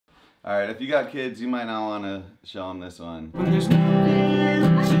All right, if you got kids, you might not want to show them this one.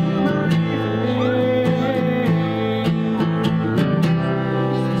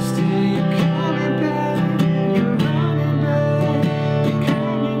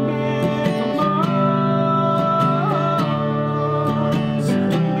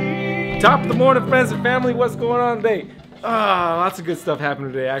 Top of the morning, friends and family. What's going on today? Lots of good stuff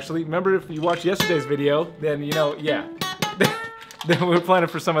happened today, actually. Remember, if you watched yesterday's video, then you know, yeah. Then we're planning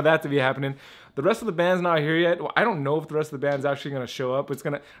for some of that to be happening. The rest of the band's not here yet. Well, I don't know if the rest of the band's actually gonna show up.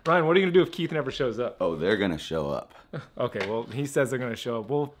 Ryan, what are you gonna do if Keith never shows up? Oh, they're gonna show up. Okay, well, he says they're gonna show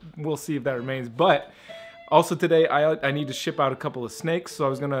up. We'll see if that remains. But also today, I need to ship out a couple of snakes.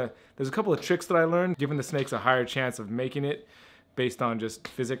 So there's a couple of tricks that I learned, giving the snakes a higher chance of making it based on just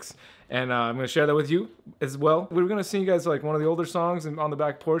physics. And I'm gonna share that with you as well. We were gonna sing you guys like one of the older songs on the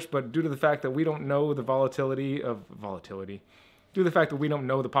back porch, but due to the fact that we don't know the due to the fact that we don't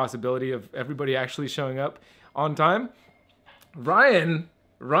know the possibility of everybody actually showing up on time, Ryan,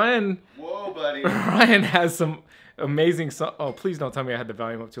 whoa, buddy. Ryan has some amazing songs. Oh, please don't tell me I had the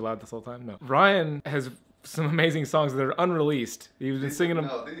volume up too loud this whole time. No. Ryan has some amazing songs that are unreleased. He's been singing them.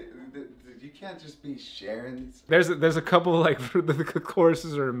 No, you can't just be sharing these. There's a couple, like, the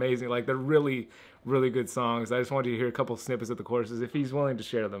choruses are amazing. Like, they're really, really good songs. I just want you to hear a couple snippets of the choruses. If he's willing to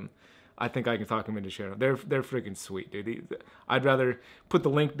share them, I think I can talk him into sharing them. They're freaking sweet, dude. I'd rather put the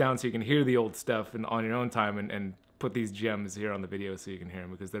link down so you can hear the old stuff on your own time and put these gems here on the video so you can hear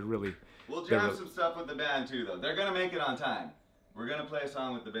them, because they're really... We'll jam some stuff with the band too, though. They're gonna make it on time. We're gonna play a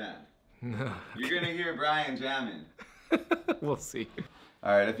song with the band. You're gonna hear Brian jamming. We'll see.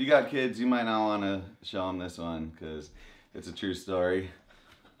 All right, if you got kids, you might not want to show them this one because it's a true story.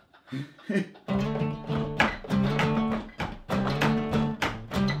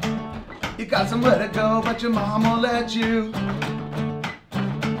 You got somewhere to go, but your mom won't let you.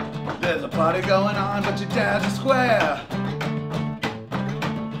 There's a party going on, but your dad's a square.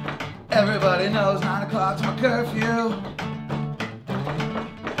 Everybody knows 9 o'clock's my curfew,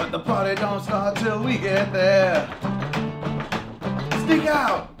 but the party don't start till we get there. Sneak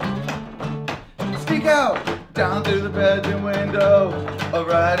out, down through the bedroom window, or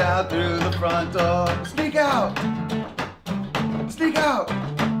right out through the front door. Sneak out.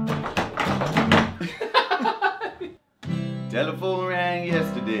 Telephone rang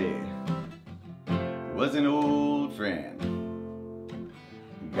yesterday. It was an old friend.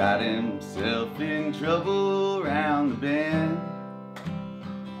 Got himself in trouble round the bend.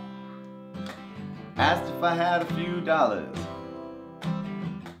 Asked if I had a few dollars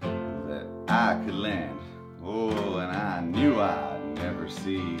that I could lend. Oh, and I knew I'd never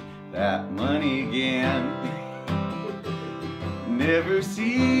see that money again. Never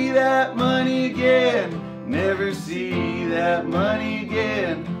see that money again. Never see that money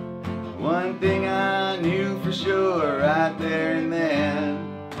again. One thing I knew for sure right there and then,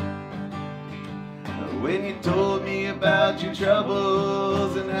 when you told me about your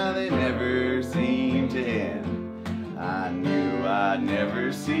troubles and how they never seemed to end, I knew I'd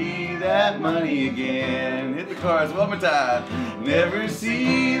never see that money again. Hit the chorus one more time. Never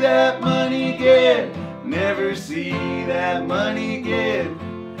see that money again. Never see that money again.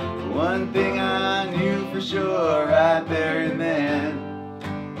 One thing I knew for sure right there and then,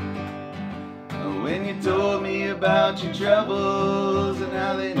 when you told me about your troubles and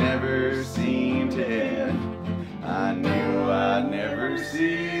how they never seemed to end, I knew I'd never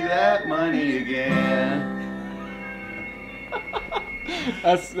see that money again.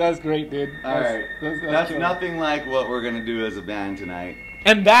 That's great, dude. Alright, that's nothing like what we're gonna do as a band tonight.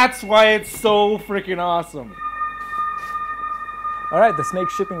 And that's why it's so freaking awesome. Alright, the snake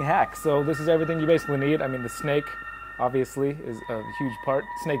shipping hack. So this is everything you basically need. I mean, the snake, obviously, is a huge part.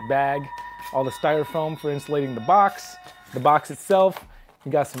 Snake bag, all the styrofoam for insulating the box itself.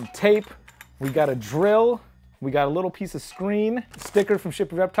 We got some tape, we got a drill, we got a little piece of screen, sticker from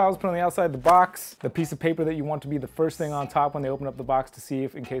Ship Your Reptiles put on the outside of the box, the piece of paper that you want to be the first thing on top when they open up the box to see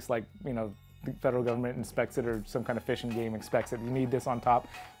if, in case, like, you know, the federal government inspects it or some kind of fishing game inspects it. You need this on top.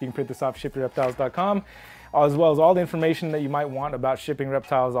 You can print this off shipyourreptiles.com, as well as all the information that you might want about shipping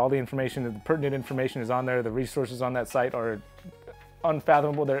reptiles. All the information, the pertinent information is on there. The resources on that site are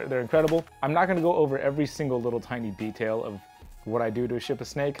unfathomable. They're incredible. I'm not gonna go over every single little tiny detail of what I do to ship a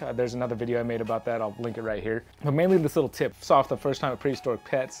snake. There's another video I made about that. I'll link it right here. But mainly this little tip. Saw it the first time at Prehistoric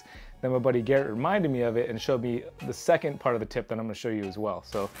Pets. Then my buddy Garrett reminded me of it and showed me the second part of the tip that I'm gonna show you as well.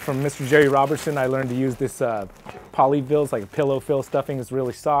 So from Mr. Jerry Robertson, I learned to use this polyfill. It's like a pillow fill stuffing. It's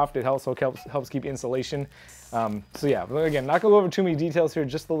really soft. It also helps keep insulation. So yeah, again, not gonna go over too many details here,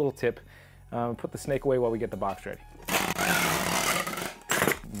 just the little tip. Put the snake away while we get the box ready.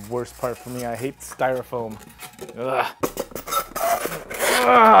 worst part for me. I hate styrofoam. Ugh.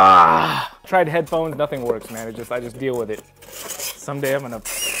 Ugh. Tried headphones, nothing works, man. I just deal with it. Someday I'm gonna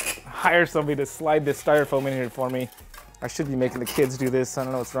hire somebody to slide this styrofoam in here for me. I should be making the kids do this. I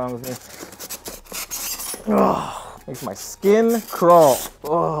don't know what's wrong with me. Oh, makes my skin crawl.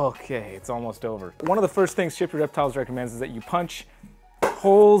 Oh, okay, it's almost over. One of the first things Ship Your Reptiles recommends is that you punch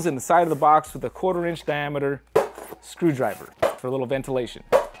holes in the side of the box with a 1/4-inch diameter screwdriver for a little ventilation.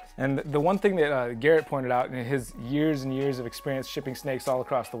 And the one thing that Garrett pointed out in his years and years of experience shipping snakes all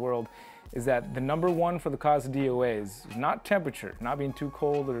across the world is that the #1 for the cause of DOAs is not temperature, not being too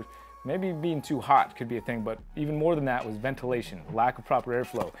cold or maybe being too hot could be a thing, but even more than that was ventilation, lack of proper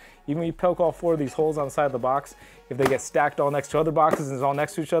airflow. Even when you poke all 4 of these holes on the side of the box, if they get stacked all next to other boxes and it's all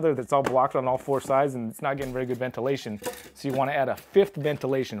next to each other, that's all blocked on all 4 sides and it's not getting very good ventilation. So you want to add a 5th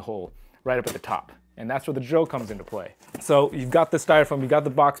ventilation hole right up at the top. And that's where the drill comes into play. So you've got the styrofoam, you've got the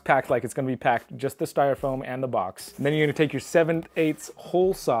box packed like it's gonna be packed, just the styrofoam and the box. And then you're gonna take your 7/8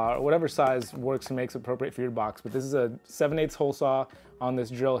 hole saw, or whatever size works and makes it appropriate for your box, but this is a 7/8 hole saw on this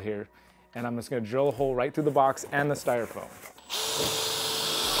drill here. And I'm just gonna drill a hole right through the box and the styrofoam.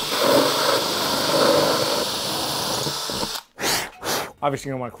 Obviously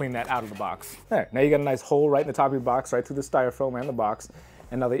you're gonna wanna clean that out of the box. There, now you got a nice hole right in the top of your box, right through the styrofoam and the box.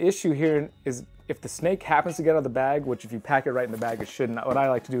 And now the issue here is if the snake happens to get out of the bag, which if you pack it right in the bag, it shouldn't. What I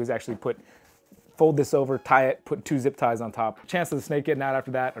like to do is actually fold this over, tie it, put 2 zip ties on top. Chances of the snake getting out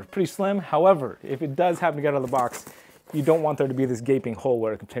after that are pretty slim. However, if it does happen to get out of the box, you don't want there to be this gaping hole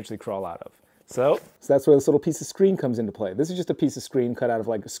where it can potentially crawl out of. So that's where this little piece of screen comes into play. This is just a piece of screen cut out of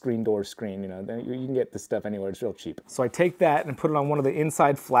like a screen door screen, you know. You can get this stuff anywhere, it's real cheap. So I take that and put it on one of the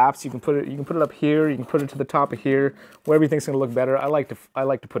inside flaps. You can put it up here, you can put it to the top of here, wherever you think's gonna look better. I like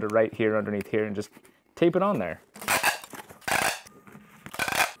to put it right here underneath here and just tape it on there.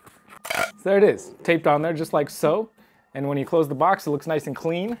 So there it is, taped on there just like so. And when you close the box, it looks nice and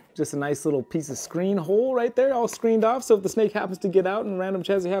clean. Just a nice little piece of screen hole right there, all screened off. So if the snake happens to get out and random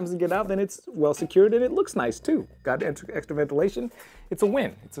chassis happens to get out, then it's well secured and it looks nice too. Got extra ventilation. It's a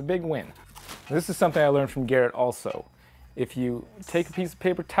win. It's a big win. This is something I learned from Garrett also. If you take a piece of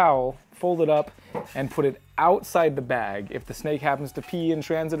paper towel, fold it up, and put it outside the bag, if the snake happens to pee in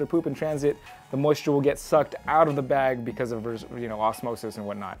transit or poop in transit, the moisture will get sucked out of the bag because of, you know, osmosis and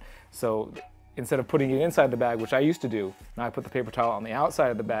whatnot. So instead of putting it inside the bag, which I used to do, now I put the paper towel on the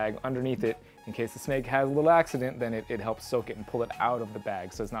outside of the bag underneath it. In case the snake has a little accident, then it helps soak it and pull it out of the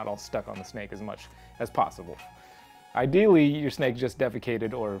bag so it's not all stuck on the snake as much as possible. Ideally, your snake just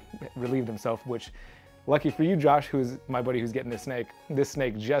defecated or relieved himself, which, lucky for you, Josh, who's my buddy who's getting this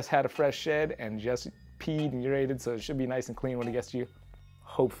snake just had a fresh shed and just peed and urinated, so it should be nice and clean when it gets to you,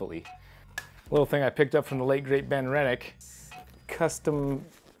 hopefully. Little thing I picked up from the late great Ben Rennick, custom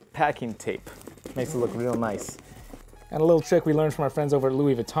packing tape. Makes it look real nice. And a little trick we learned from our friends over at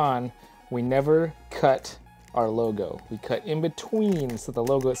Louis Vuitton, we never cut our logo. We cut in between so the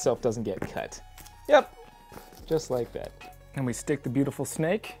logo itself doesn't get cut. Yep, just like that. And we stick the beautiful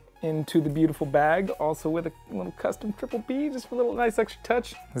snake into the beautiful bag, also with a little custom triple B, just for a little nice extra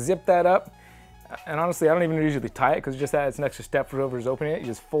touch. Zip that up. And honestly, I don't even usually tie it because it just adds an extra step for whoever's opening it. You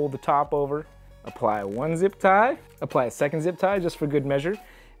just fold the top over, apply 1 zip tie, apply a 2nd zip tie just for good measure.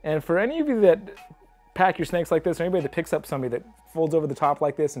 And for any of you that pack your snakes like this, or anybody that picks up somebody that folds over the top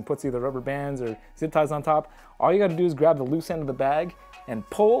like this and puts either rubber bands or zip ties on top, all you gotta do is grab the loose end of the bag and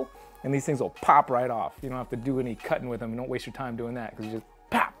pull, and these things will pop right off. You don't have to do any cutting with them, and don't waste your time doing that, because you just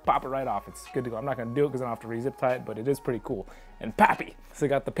pop it right off. It's good to go. I'm not gonna do it because I don't have to re-zip tie it, but it is pretty cool and poppy. So I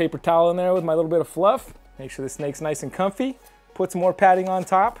got the paper towel in there with my little bit of fluff. Make sure the snake's nice and comfy. Put some more padding on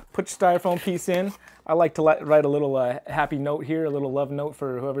top, put your styrofoam piece in. I like to write a little happy note here, a little love note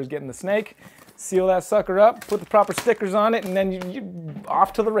for whoever's getting the snake. Seal that sucker up, put the proper stickers on it, and then you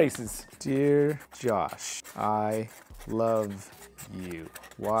off to the races. Dear Josh, I love you.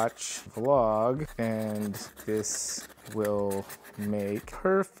 Watch vlog, and this will make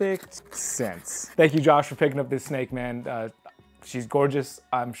perfect sense. Thank you, Josh, for picking up this snake, man. She's gorgeous.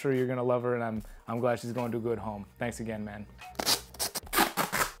 I'm sure you're gonna love her, and I'm glad she's going to a good home. Thanks again, man.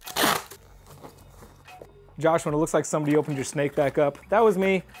 Josh, when it looks like somebody opened your snake back up, that was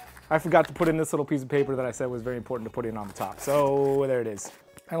me. I forgot to put in this little piece of paper that I said was very important to put in on the top. So there it is.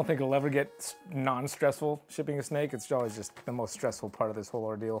 I don't think it'll ever get non-stressful shipping a snake. It's always just the most stressful part of this whole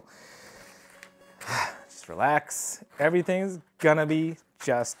ordeal. Just relax. Everything's gonna be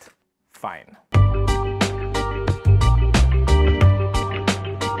just fine.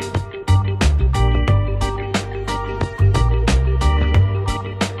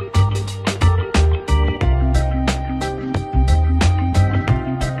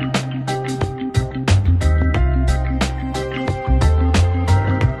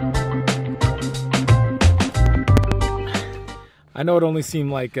 know it only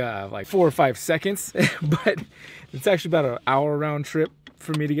seemed like 4 or 5 seconds, but it's actually about an hour round trip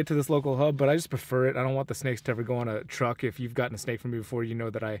for me to get to this local hub, but I just prefer it. I don't want the snakes to ever go on a truck. If you've gotten a snake from me before, you know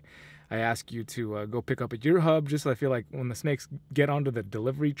that I ask you to go pick up at your hub. Just I feel like when the snakes get onto the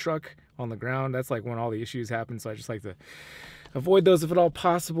delivery truck on the ground, that's like when all the issues happen. So I just like to avoid those if at all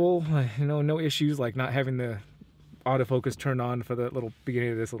possible. You know, no issues like not having the autofocus turned on for the little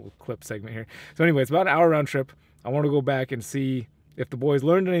beginning of this little clip segment here. So anyway, it's about an hour round trip. I want to go back and see if the boys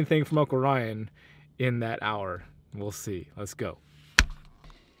learned anything from Uncle Ryan in that hour. We'll see. Let's go.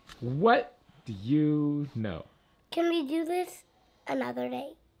 What do you know? Can we do this another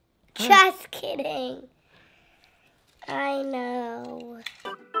day? Just kidding. I know.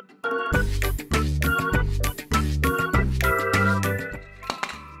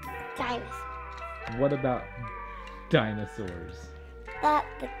 Dinosaurs. What about dinosaurs? That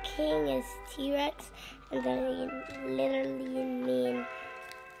the king is T-Rex, and then literally mean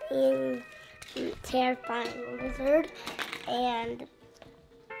terrifying lizard, and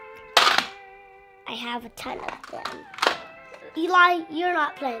I have a ton of them. Eli, you're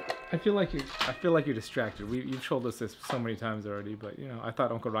not playing. I feel like you're distracted. You've told us this so many times already, but you know, I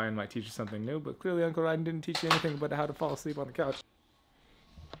thought Uncle Ryan might teach you something new, but clearly Uncle Ryan didn't teach you anything but how to fall asleep on the couch.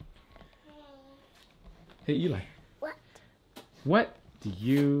 Hey Eli. What? What do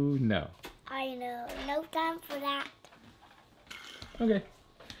you know? I know. No time for that. Okay.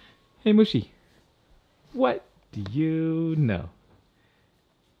 Hey Mushy. What do you know?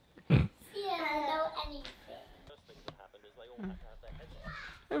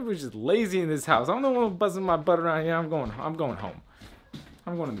 Everybody's just lazy in this house. I'm the one buzzing my butt around here. I'm going home.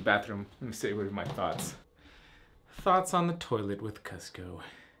 I'm going to the bathroom. Let me say what are my thoughts. Thoughts on the toilet with Kusko.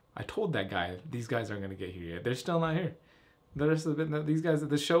 I told that guy these guys aren't gonna get here yet. They're still not here. The rest of these guys,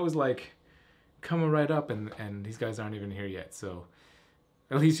 the show is like coming right up, and these guys aren't even here yet. So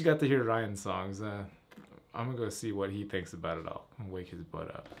at least you got to hear Ryan's songs. I'm gonna go see what he thinks about it all and wake his butt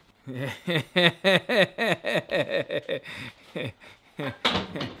up.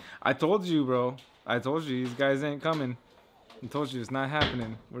 I told you, bro. I told you these guys ain't coming. I told you it's not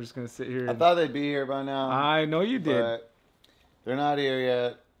happening. We're just gonna sit here. I thought they'd be here by now. I know you did. But they're not here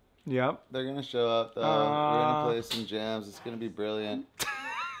yet. Yep. They're gonna show up though. We're gonna play some jams. It's gonna be brilliant.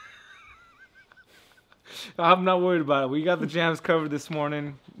 I'm not worried about it. We got the jams covered this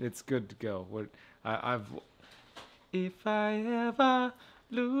morning. It's good to go. If I ever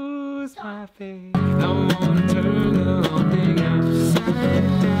lose my faith, I wanna turn the whole thing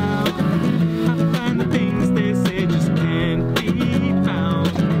upside down. I find the things they say just can't be found.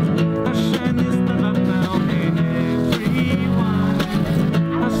 I shine this love I found in everyone.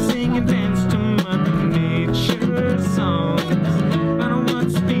 I sing and dance to Mother Nature songs. I don't want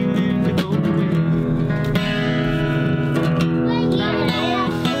this feeling to go away.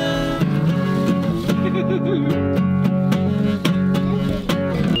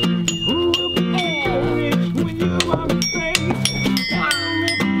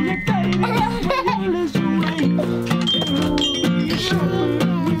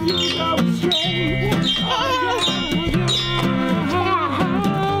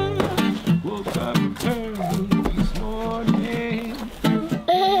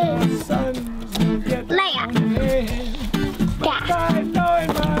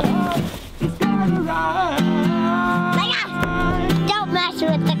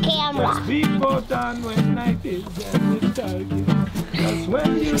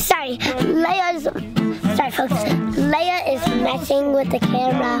 Sorry, sorry folks, Leia is messing with the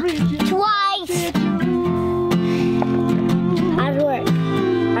camera twice. Hard work.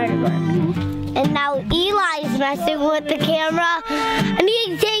 And now Eli's messing with the camera. I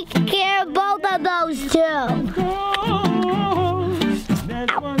need to take care of both of those too.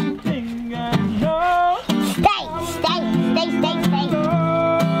 Stay.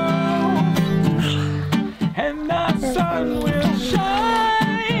 And the sun will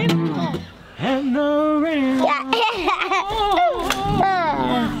shine, and the rain will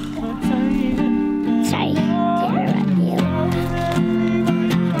Sorry, stay.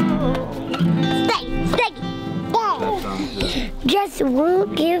 Just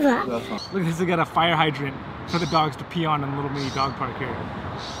won't give up. Look, this has got a fire hydrant for the dogs to pee on in the little mini dog park here.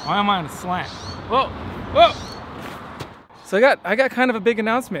 Why am I on a slant? Whoa! So I got kind of a big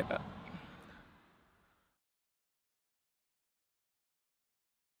announcement.